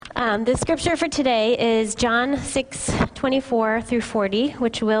The scripture for today is John 6:24 through 40,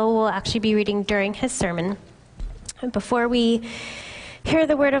 which will actually be reading during his sermon. And before we hear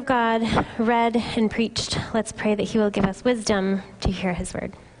the word of God read and preached, let's pray that he will give us wisdom to hear his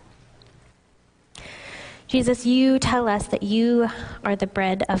word. Jesus, you tell us that you are the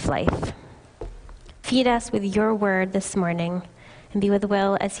bread of life. Feed us with your word this morning and be with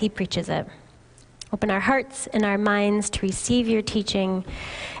Will as he preaches it. Open our hearts and our minds to receive your teaching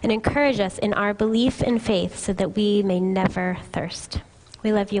and encourage us in our belief and faith so that we may never thirst.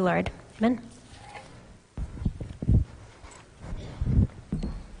 We love you, Lord. Amen.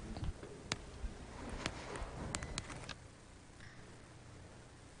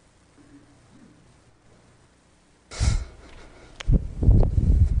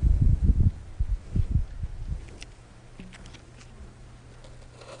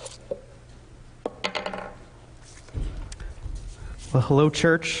 Well, hello,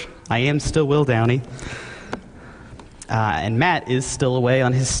 church. I am still Will Downey. And Matt is still away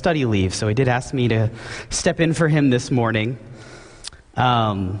on his study leave, so he did ask me to step in for him this morning.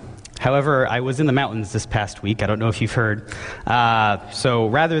 However, I was in the mountains this past week. I don't know if you've heard. So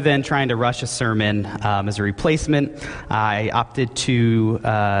rather than trying to rush a sermon as a replacement, I opted to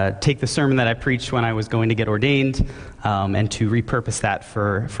take the sermon that I preached when I was going to get ordained and to repurpose that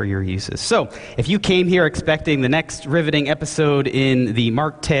for your uses. So if you came here expecting the next riveting episode in the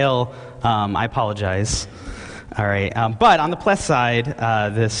Mark tale, I apologize. All right. But on the plus side,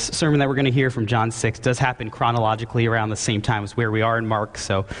 this sermon that we're going to hear from John 6 does happen chronologically around the same time as where we are in Mark,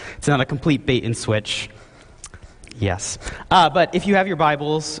 so it's not a complete bait and switch. Yes. But if you have your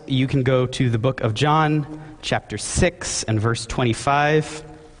Bibles, you can go to the book of John, chapter 6 and verse 25.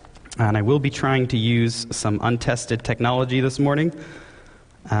 And I will be trying to use some untested technology this morning,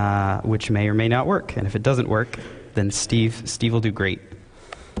 which may or may not work. And if it doesn't work, then Steve will do great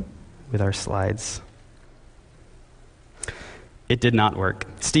with our slides. It did not work.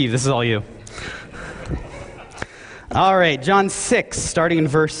 Steve, this is all you. All right, John 6, starting in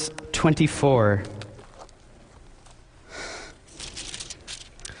verse 24.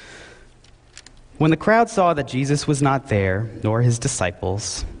 When the crowd saw that Jesus was not there, nor his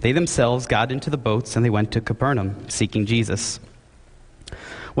disciples, they themselves got into the boats and they went to Capernaum, seeking Jesus.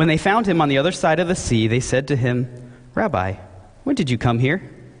 When they found him on the other side of the sea, they said to him, "Rabbi, when did you come here?"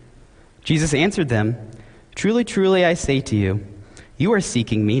 Jesus answered them, "Truly, truly, I say to you, you are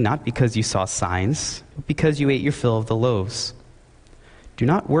seeking me not because you saw signs, but because you ate your fill of the loaves. Do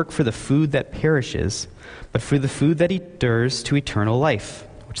not work for the food that perishes, but for the food that endures to eternal life,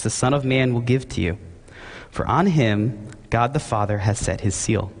 which the Son of Man will give to you. For on him God the Father has set his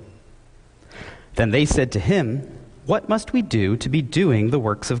seal." Then they said to him, "What must we do to be doing the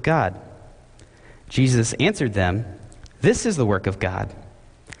works of God?" Jesus answered them, "This is the work of God,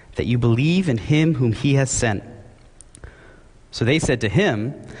 that you believe in him whom he has sent." So they said to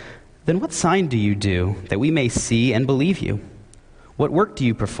him, "Then what sign do you do, that we may see and believe you? What work do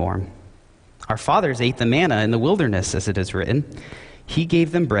you perform? Our fathers ate the manna in the wilderness, as it is written, he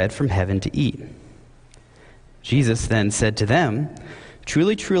gave them bread from heaven to eat." Jesus then said to them,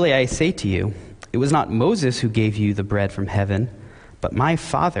 "Truly, truly, I say to you, it was not Moses who gave you the bread from heaven, but my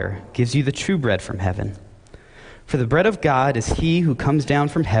Father gives you the true bread from heaven. For the bread of God is he who comes down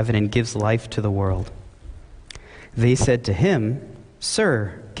from heaven and gives life to the world." They said to him,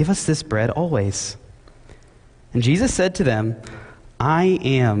 "Sir, give us this bread always." And Jesus said to them, "I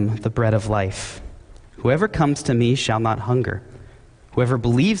am the bread of life. Whoever comes to me shall not hunger. Whoever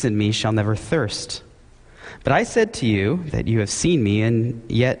believes in me shall never thirst. But I said to you that you have seen me and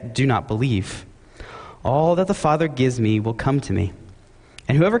yet do not believe. All that the Father gives me will come to me.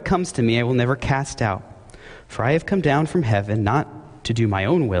 And whoever comes to me I will never cast out. For I have come down from heaven not to do my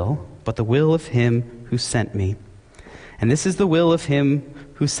own will, but the will of him who sent me. And this is the will of him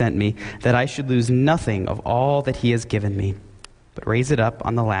who sent me, that I should lose nothing of all that he has given me, but raise it up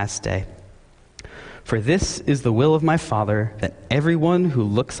on the last day. For this is the will of my Father, that everyone who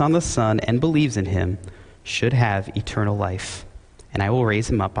looks on the Son and believes in him should have eternal life, and I will raise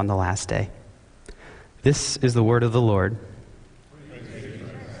him up on the last day." This is the word of the Lord.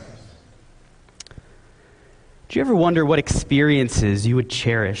 Do you ever wonder what experiences you would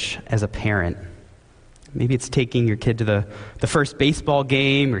cherish as a parent? Maybe it's taking your kid to the first baseball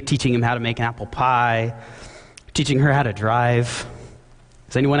game, or teaching him how to make an apple pie, teaching her how to drive.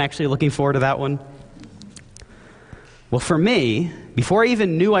 Is anyone actually looking forward to that one? Well, for me, before I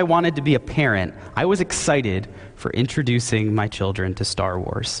even knew I wanted to be a parent, I was excited for introducing my children to Star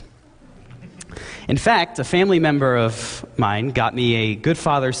Wars. In fact, a family member of mine got me a Good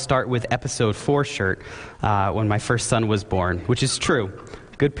Fathers Start with Episode 4 shirt when my first son was born, which is true.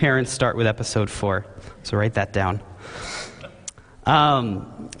 Good parents start with episode 4, so write that down.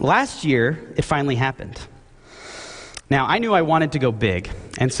 Last year, it finally happened. Now, I knew I wanted to go big,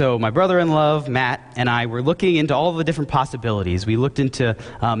 and so my brother-in-law, Matt, and I were looking into all the different possibilities. We looked into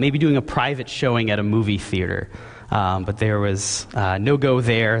maybe doing a private showing at a movie theater, but there was no go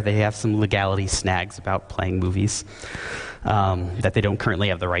there. They have some legality snags about playing movies that they don't currently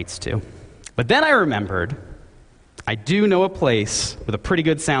have the rights to. But then I remembered I do know a place with a pretty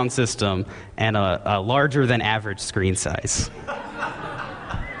good sound system and a larger-than-average screen size.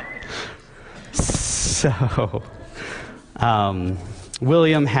 So...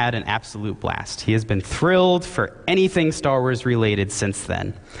 William had an absolute blast. He has been thrilled for anything Star Wars related since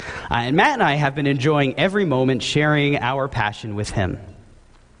then. And Matt and I have been enjoying every moment, sharing our passion with him.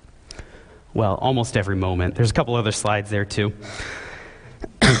 Well, almost every moment. There's a couple other slides there, too.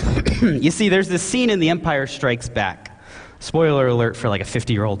 You see, there's this scene in The Empire Strikes Back. Spoiler alert for like a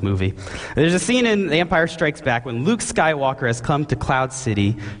 50-year-old movie. There's a scene in The Empire Strikes Back when Luke Skywalker has come to Cloud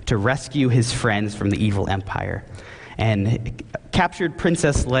City to rescue his friends from the evil Empire. And captured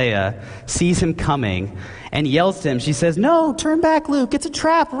Princess Leia sees him coming and yells to him. She says, "No, turn back, Luke. It's a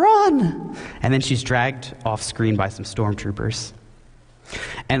trap. Run!" And then she's dragged off screen by some stormtroopers.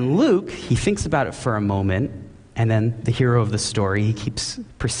 And Luke, he thinks about it for a moment, and then the hero of the story, he keeps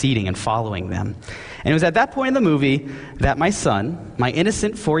proceeding and following them. And it was at that point in the movie that my son, my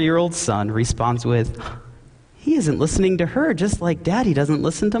innocent 4-year-old son, responds with, "He isn't listening to her just like Daddy doesn't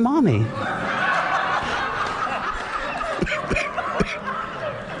listen to Mommy."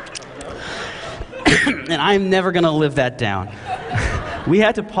 And I'm never going to live that down. We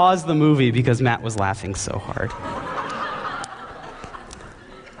had to pause the movie because Matt was laughing so hard.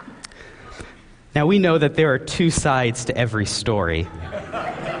 Now, we know that there are 2 sides to every story.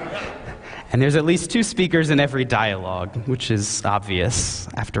 And there's at least 2 speakers in every dialogue, which is obvious.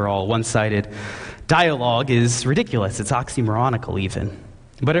 After all, one-sided dialogue is ridiculous. It's oxymoronical, even.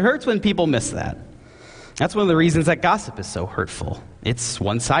 But it hurts when people miss that. That's one of the reasons that gossip is so hurtful. It's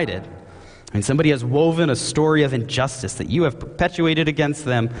one-sided. I mean, somebody has woven a story of injustice that you have perpetuated against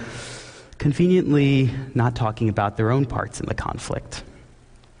them, conveniently not talking about their own parts in the conflict.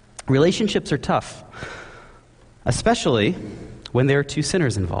 Relationships are tough, especially when there are 2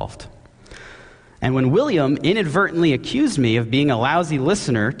 sinners involved. And when William inadvertently accused me of being a lousy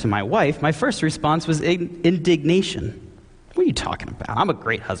listener to my wife, my first response was indignation. What are you talking about? I'm a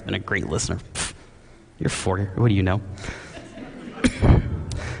great husband, a great listener. Pfft, you're 40. What do you know?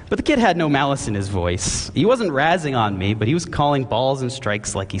 But the kid had no malice in his voice. He wasn't razzing on me, but he was calling balls and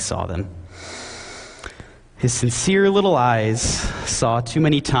strikes like he saw them. His sincere little eyes saw too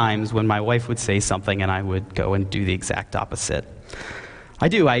many times when my wife would say something and I would go and do the exact opposite. I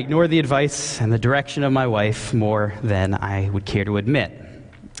ignore the advice and the direction of my wife more than I would care to admit.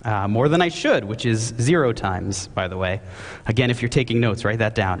 More than I should, which is 0 times, by the way. Again, if you're taking notes, write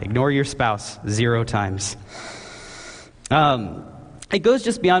that down. Ignore your spouse 0 times. It goes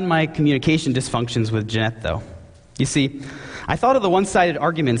just beyond my communication dysfunctions with Jeanette, though. You see, I thought of the one-sided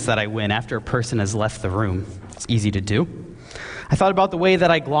arguments that I win after a person has left the room. It's easy to do. I thought about the way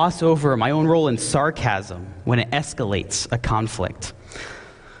that I gloss over my own role in sarcasm when it escalates a conflict.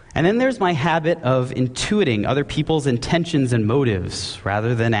 And then there's my habit of intuiting other people's intentions and motives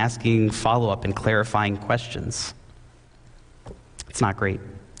rather than asking follow-up and clarifying questions. It's not great.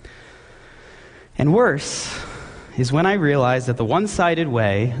 And worse is when I realize that the one-sided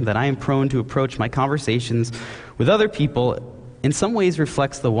way that I am prone to approach my conversations with other people in some ways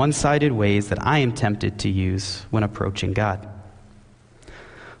reflects the one-sided ways that I am tempted to use when approaching God.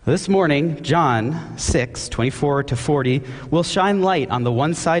 This morning, John 6:24-40 will shine light on the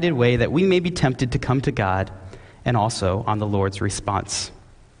one-sided way that we may be tempted to come to God and also on the Lord's response.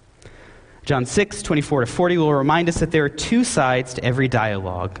 John 6:24-40 will remind us that there are 2 sides to every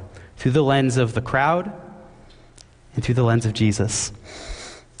dialogue, through the lens of the crowd and through the lens of Jesus.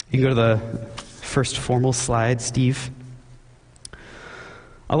 You can go to the first formal slide, Steve.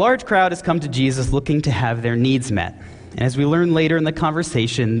 A large crowd has come to Jesus looking to have their needs met. And as we learn later in the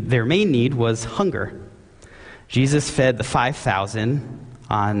conversation, their main need was hunger. Jesus fed the 5,000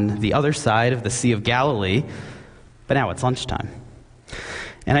 on the other side of the Sea of Galilee, but now it's lunchtime.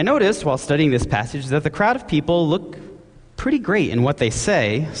 And I noticed while studying this passage that the crowd of people look pretty great in what they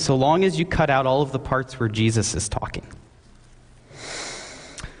say, so long as you cut out all of the parts where Jesus is talking.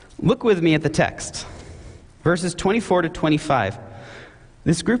 Look with me at the text. Verses 24-25.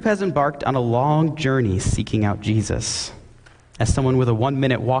 This group has embarked on a long journey seeking out Jesus. As someone with a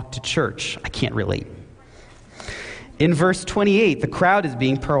 1-minute walk to church, I can't relate. In verse 28, the crowd is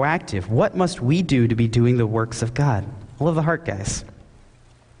being proactive. What must we do to be doing the works of God? I love the heart, guys.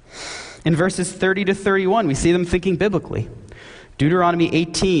 In verses 30 to 31, we see them thinking biblically. Deuteronomy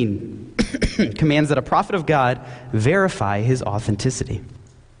 18 commands that a prophet of God verify his authenticity.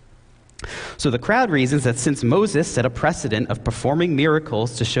 So the crowd reasons that since Moses set a precedent of performing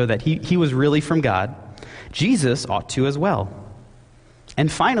miracles to show that he was really from God, Jesus ought to as well.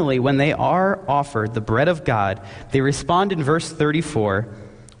 And finally, when they are offered the bread of God, they respond in verse 34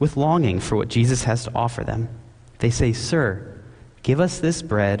 with longing for what Jesus has to offer them. They say, "Sir, give us this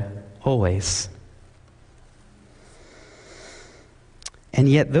bread always." And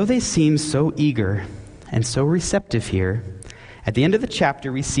yet, though they seem so eager and so receptive here, at the end of the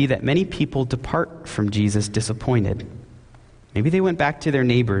chapter, we see that many people depart from Jesus disappointed. Maybe they went back to their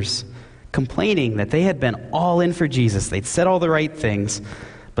neighbors, complaining that they had been all in for Jesus. They'd said all the right things,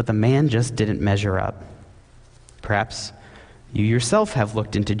 but the man just didn't measure up. Perhaps you yourself have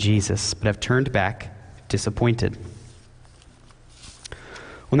looked into Jesus, but have turned back disappointed.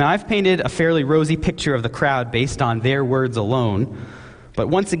 Well, now I've painted a fairly rosy picture of the crowd based on their words alone, but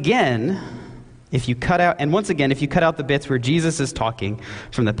once again, if you cut out the bits where Jesus is talking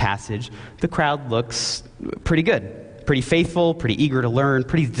from the passage, the crowd looks pretty good, pretty faithful, pretty eager to learn,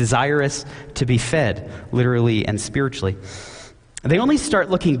 pretty desirous to be fed, literally and spiritually. They only start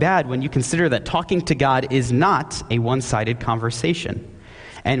looking bad when you consider that talking to God is not a one-sided conversation.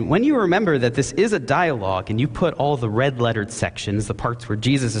 And when you remember that this is a dialogue and you put all the red-lettered sections, the parts where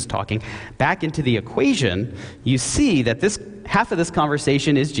Jesus is talking, back into the equation, you see that half of this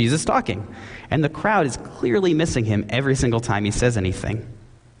conversation is Jesus talking. And the crowd is clearly missing him every single time he says anything.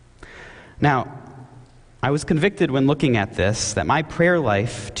 Now, I was convicted when looking at this that my prayer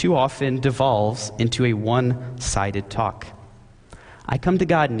life too often devolves into a one-sided talk. I come to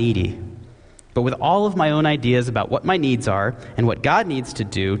God needy, but with all of my own ideas about what my needs are and what God needs to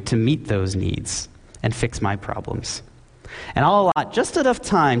do to meet those needs and fix my problems. And I'll allot just enough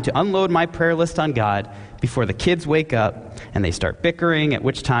time to unload my prayer list on God before the kids wake up and they start bickering, at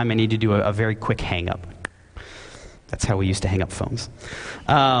which time I need to do a very quick hang-up. That's how we used to hang up phones.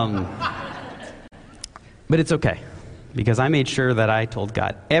 But it's okay, because I made sure that I told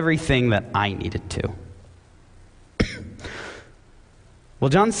God everything that I needed to. Well,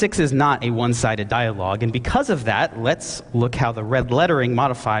 John 6 is not a one-sided dialogue, and because of that, let's look how the red lettering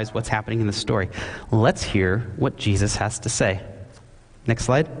modifies what's happening in the story. Let's hear what Jesus has to say. Next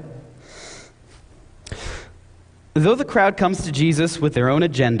slide. Though the crowd comes to Jesus with their own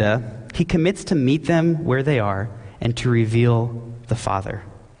agenda, he commits to meet them where they are and to reveal the Father.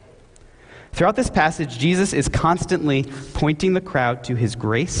 Throughout this passage, Jesus is constantly pointing the crowd to his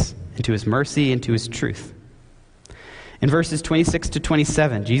grace and to his mercy and to his truth. In verses 26 to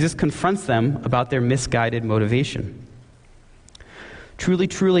 27, Jesus confronts them about their misguided motivation. "Truly,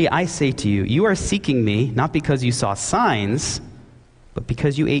 truly, I say to you, you are seeking me not because you saw signs, but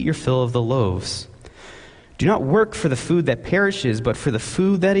because you ate your fill of the loaves. Do not work for the food that perishes, but for the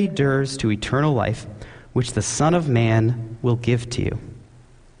food that endures to eternal life, which the Son of Man will give to you."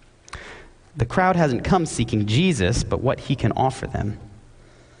 The crowd hasn't come seeking Jesus, but what he can offer them.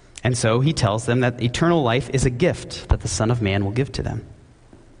 And so he tells them that eternal life is a gift that the Son of Man will give to them.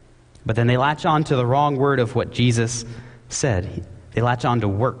 But then they latch on to the wrong word of what Jesus said. They latch on to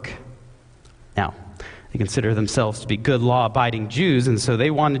work. Now, they consider themselves to be good law-abiding Jews, and so they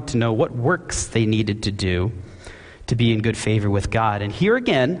wanted to know what works they needed to do to be in good favor with God. And here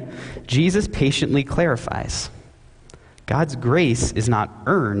again, Jesus patiently clarifies. God's grace is not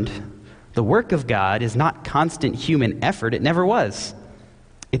earned. The work of God is not constant human effort. It never was.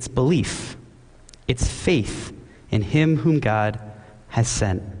 It's belief. It's faith in him whom God has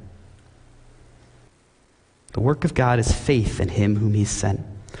sent. The work of God is faith in him whom he's sent.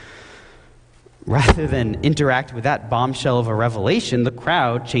 Rather than interact with that bombshell of a revelation, the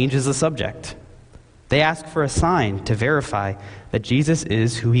crowd changes the subject. They ask for a sign to verify that Jesus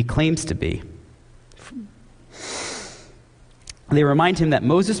is who he claims to be. They remind him that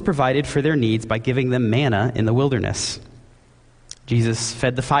Moses provided for their needs by giving them manna in the wilderness. Jesus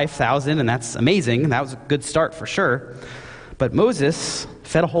fed the 5,000, and that's amazing. That was a good start for sure. But Moses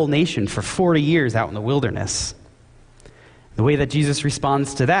fed a whole nation for 40 years out in the wilderness. The way that Jesus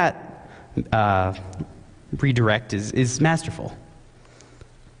responds to that redirect is masterful.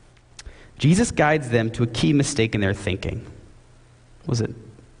 Jesus guides them to a key mistake in their thinking. Was it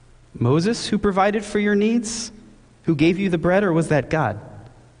Moses who provided for your needs? Who gave you the bread, or was that God?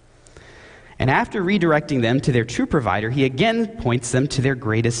 And after redirecting them to their true provider, he again points them to their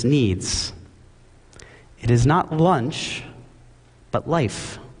greatest needs. It is not lunch, but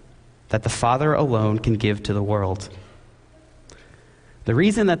life that the Father alone can give to the world. The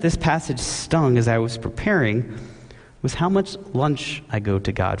reason that this passage stung as I was preparing was how much lunch I go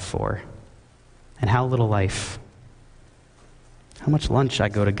to God for. and how little life. How much lunch I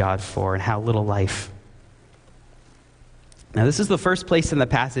go to God for, and how little life. Now, this is the first place in the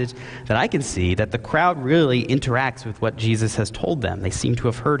passage that I can see that the crowd really interacts with what Jesus has told them. They seem to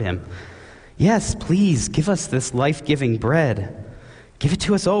have heard him. Yes, please, give us this life-giving bread. Give it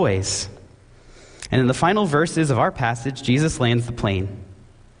to us always. And in the final verses of our passage, Jesus lands the plane.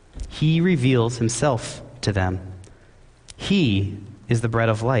 He reveals himself to them. He is the bread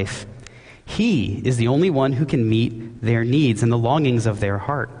of life. He is the only one who can meet their needs and the longings of their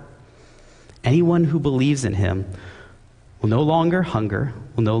heart. Anyone who believes in him will no longer hunger,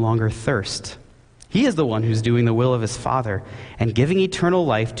 will no longer thirst. He is the one who's doing the will of his Father and giving eternal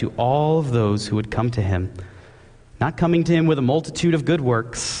life to all of those who would come to him, not coming to him with a multitude of good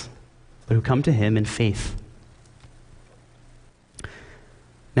works, but who come to him in faith.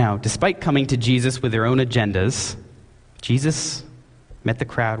 Now, despite coming to Jesus with their own agendas, Jesus met the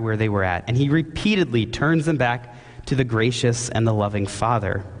crowd where they were at, and he repeatedly turns them back to the gracious and the loving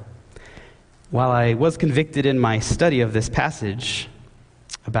Father. While I was convicted in my study of this passage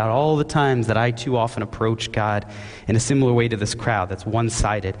about all the times that I too often approach God in a similar way to this crowd that's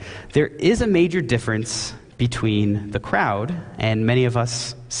one-sided, there is a major difference between the crowd and many of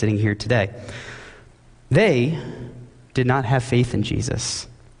us sitting here today. They did not have faith in Jesus.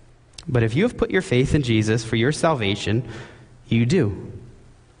 But if you have put your faith in Jesus for your salvation, you do.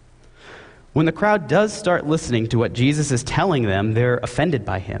 When the crowd does start listening to what Jesus is telling them, they're offended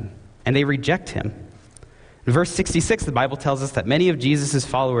by him, and they reject him. In verse 66, the Bible tells us that many of Jesus'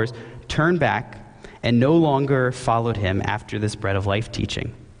 followers turned back and no longer followed him after this bread of life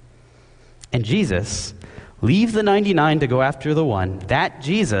teaching. And Jesus, leave the 99 to go after the one. That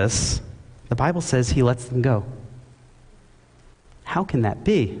Jesus, the Bible says he lets them go. How can that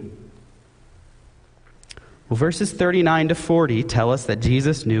be? Well, verses 39 to 40 tell us that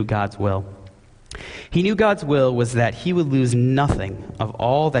Jesus knew God's will. He knew God's will was that he would lose nothing of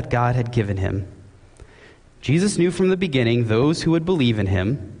all that God had given him. Jesus knew from the beginning those who would believe in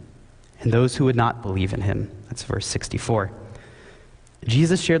him and those who would not believe in him. That's verse 64.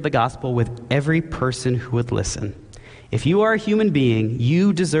 Jesus shared the gospel with every person who would listen. If you are a human being,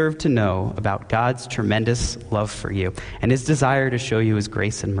 you deserve to know about God's tremendous love for you and his desire to show you his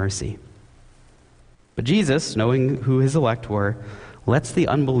grace and mercy. But Jesus, knowing who his elect were, lets the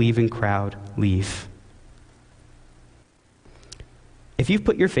unbelieving crowd leave. If you've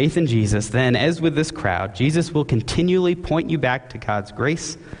put your faith in Jesus, then, as with this crowd, Jesus will continually point you back to God's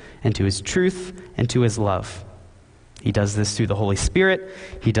grace and to his truth and to his love. He does this through the Holy Spirit.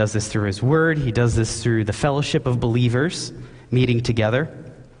 He does this through his word. He does this through the fellowship of believers meeting together.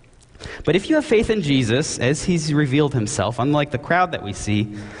 But if you have faith in Jesus, as he's revealed himself, unlike the crowd that we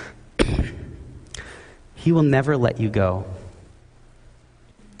see, he will never let you go.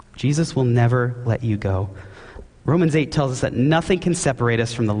 Jesus will never let you go. Romans 8 tells us that nothing can separate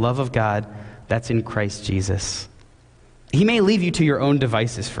us from the love of God that's in Christ Jesus. He may leave you to your own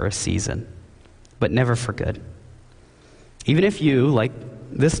devices for a season, but never for good. Even if you, like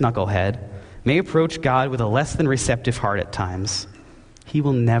this knucklehead, may approach God with a less than receptive heart at times, he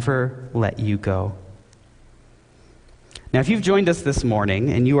will never let you go. Now, if you've joined us this morning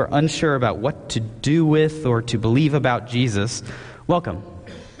and you are unsure about what to do with or to believe about Jesus, welcome.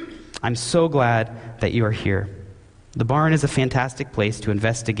 I'm so glad that you are here. The Barn is a fantastic place to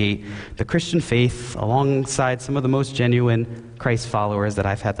investigate the Christian faith alongside some of the most genuine Christ followers that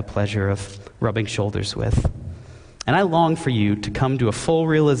I've had the pleasure of rubbing shoulders with. And I long for you to come to a full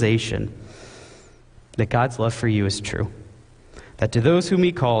realization that God's love for you is true. That to those whom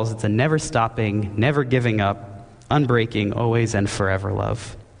he calls, it's a never stopping, never giving up, unbreaking, always and forever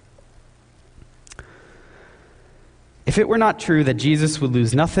love. If it were not true that Jesus would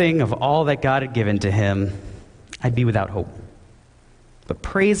lose nothing of all that God had given to him, I'd be without hope. But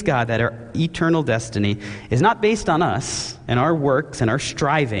praise God that our eternal destiny is not based on us and our works and our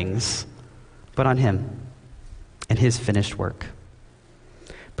strivings, but on him and his finished work.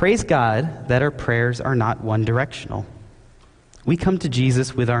 Praise God that our prayers are not one-directional. We come to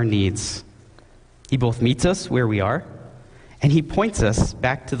Jesus with our needs. He both meets us where we are, and he points us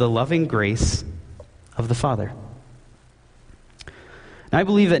back to the loving grace of the Father. Now, I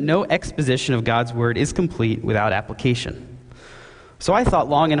believe that no exposition of God's word is complete without application. So I thought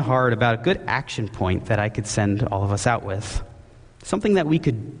long and hard about a good action point that I could send all of us out with. Something that we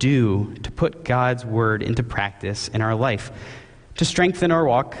could do to put God's word into practice in our life, to strengthen our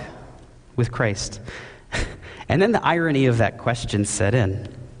walk with Christ. And then the irony of that question set in.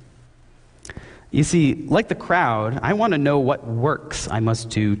 You see, like the crowd, I want to know what works I must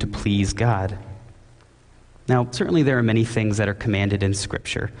do to please God. Now, certainly there are many things that are commanded in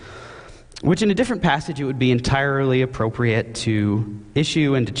Scripture. which in a different passage it would be entirely appropriate to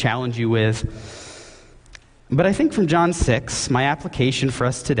issue and to challenge you with. But I think from John 6, my application for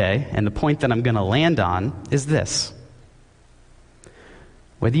us today, and the point that I'm going to land on, is this.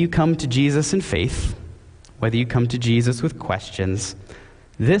 Whether you come to Jesus in faith, whether you come to Jesus with questions,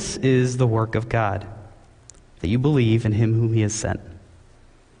 this is the work of God, that you believe in him whom he has sent.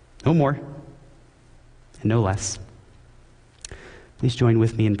 No more and no less. Please join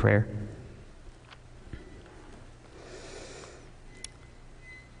with me in prayer.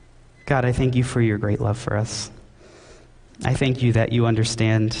 God, I thank you for your great love for us. I thank you that you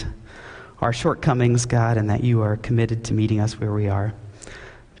understand our shortcomings, God, and that you are committed to meeting us where we are.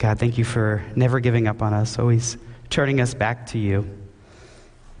 God, thank you for never giving up on us, always turning us back to you.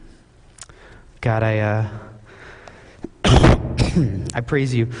 God, I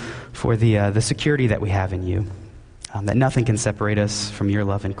praise you for the security that we have in you, that nothing can separate us from your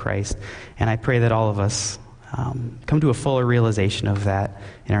love in Christ. And I pray that all of us come to a fuller realization of that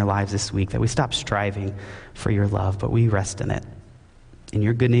in our lives this week, that we stop striving for your love, but we rest in it. In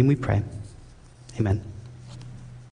your good name we pray. Amen.